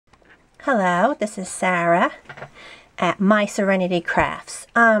Hello, this is Sarah at My Serenity Crafts.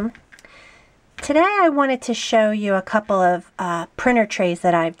 Today I wanted to show you a couple of printer trays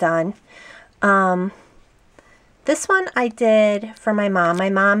that I've done. This one I did for my mom. My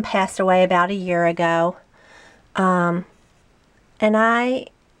mom passed away about a year ago. And I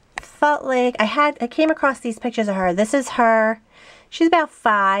felt like I came across these pictures of her. This is her. She's about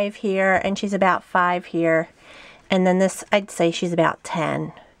 5 here, and she's about 5 here. And then this, I'd say she's about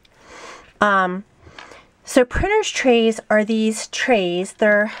 10. So printer's trays are these trays.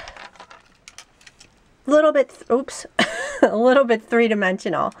 They're a little bit, a little bit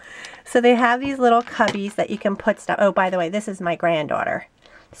three-dimensional. So they have these little cubbies that you can put stuff. Oh, by the way, this is my granddaughter.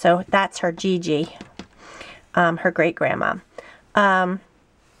 So that's her Gigi, her great-grandma. So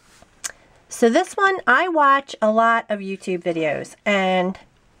this one, I watch a lot of YouTube videos, and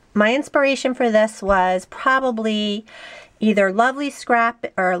my inspiration for this was probably either Lovely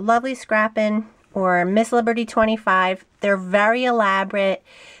Scrappin' or Miss Liberty 25. They're very elaborate.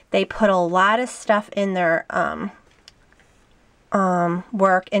 They put a lot of stuff in their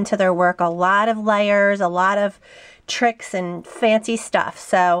work, into their work, a lot of layers, a lot of tricks and fancy stuff.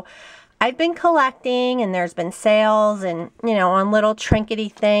 So I've been collecting, and there's been sales and, you know, on little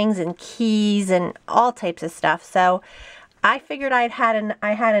trinkety things and keys and all types of stuff. So I figured I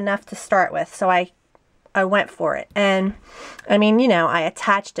had enough to start with, so I went for it. And I mean, you know, I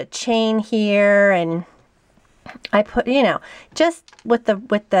attached a chain here, and I put, you know, just with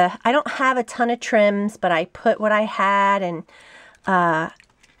the I don't have a ton of trims, but I put what I had, and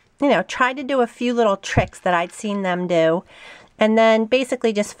you know, tried to do a few little tricks that I'd seen them do. And then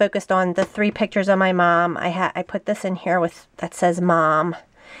basically just focused on the 3 pictures of my mom. I put this in here with that says Mom.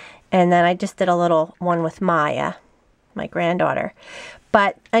 And then I just did a little one with Maya, my granddaughter.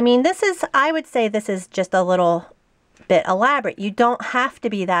 But I mean, this is, I would say this is just a little bit elaborate. You don't have to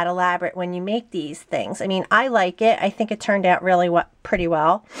be that elaborate when you make these things. I mean, I like it. I think it turned out really pretty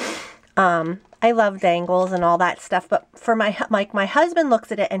well. I love dangles and all that stuff, but for my husband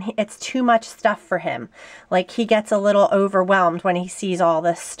looks at it, and it's too much stuff for him. Like, he gets a little overwhelmed when he sees all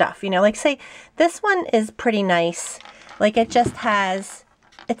this stuff. You know, like, say this one is pretty nice. Like, it just has,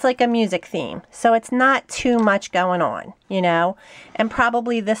 it's like a music theme, so it's not too much going on, you know. And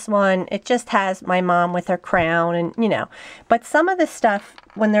probably this one, it just has my mom with her crown, and you know. But some of the stuff,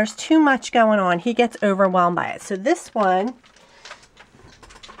 when there's too much going on, he gets overwhelmed by it. So this one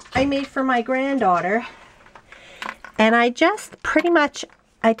I made for my granddaughter, and I just pretty much,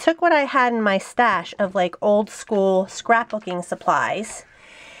 I took what I had in my stash of like old school scrapbooking supplies,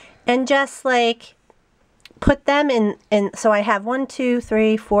 and just like put them in, so I have 1, 2,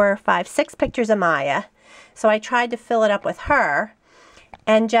 3, 4, 5, 6 pictures of Maya. So I tried to fill it up with her,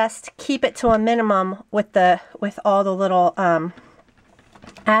 and just keep it to a minimum with all the little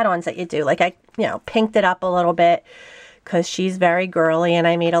add-ons that you do. Like, I, you know, pinked it up a little bit, because she's very girly, and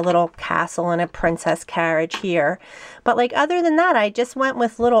I made a little castle and a princess carriage here. But like, other than that, I just went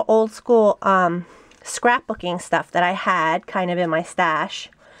with little old school scrapbooking stuff that I had kind of in my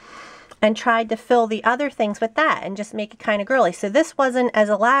stash, and tried to fill the other things with that and just make it kind of girly. So this wasn't as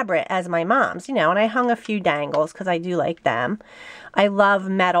elaborate as my mom's, you know, and I hung a few dangles because I do like them. I love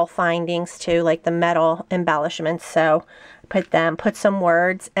metal findings too, like the metal embellishments, so put some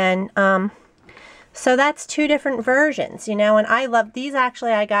words, and so that's 2 different versions, you know. And I love these.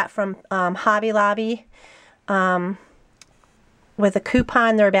 Actually, I got from Hobby Lobby with a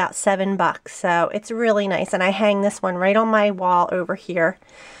coupon. They're about $7, so it's really nice. And I hang this one right on my wall over here.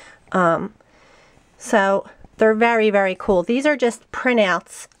 So they're very, very cool. These are just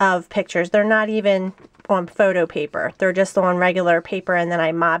printouts of pictures. They're not even on photo paper. They're just on regular paper, and then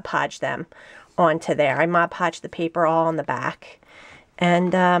I Mod Podge them onto there. I Mod Podge the paper all on the back,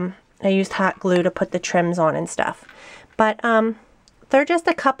 and I used hot glue to put the trims on and stuff. But they're just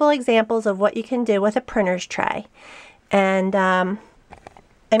a couple examples of what you can do with a printer's tray. And I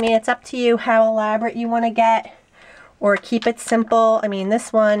mean, it's up to you how elaborate you want to get, or keep it simple. I mean,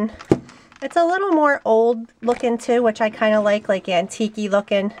 this one, it's a little more old looking too, which I kind of like antique-y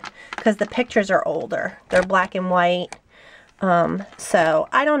looking, because the pictures are older. They're black and white. So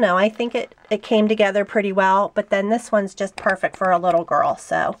I don't know. I think it came together pretty well. But then this one's just perfect for a little girl.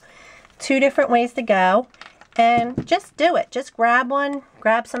 So 2 different ways to go, and just do it. Just grab one,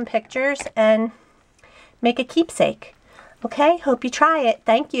 grab some pictures, and make a keepsake. Okay, hope you try it.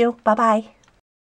 Thank you. Bye-bye.